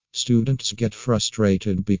Students get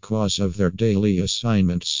frustrated because of their daily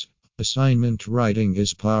assignments. Assignment writing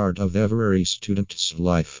is part of every student's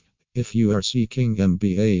life. If you are seeking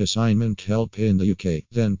MBA assignment help in the UK,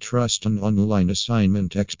 then trust an online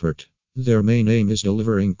assignment expert. Their main aim is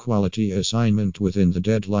delivering quality assignment within the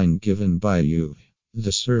deadline given by you.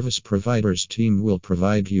 The service provider's team will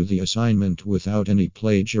provide you the assignment without any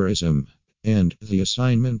plagiarism. And the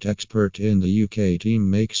assignment expert in the UK team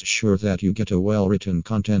makes sure that you get a well-written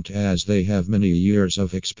content as they have many years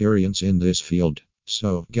of experience in this field.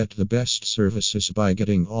 So get the best services by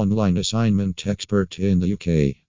getting online assignment expert in the UK.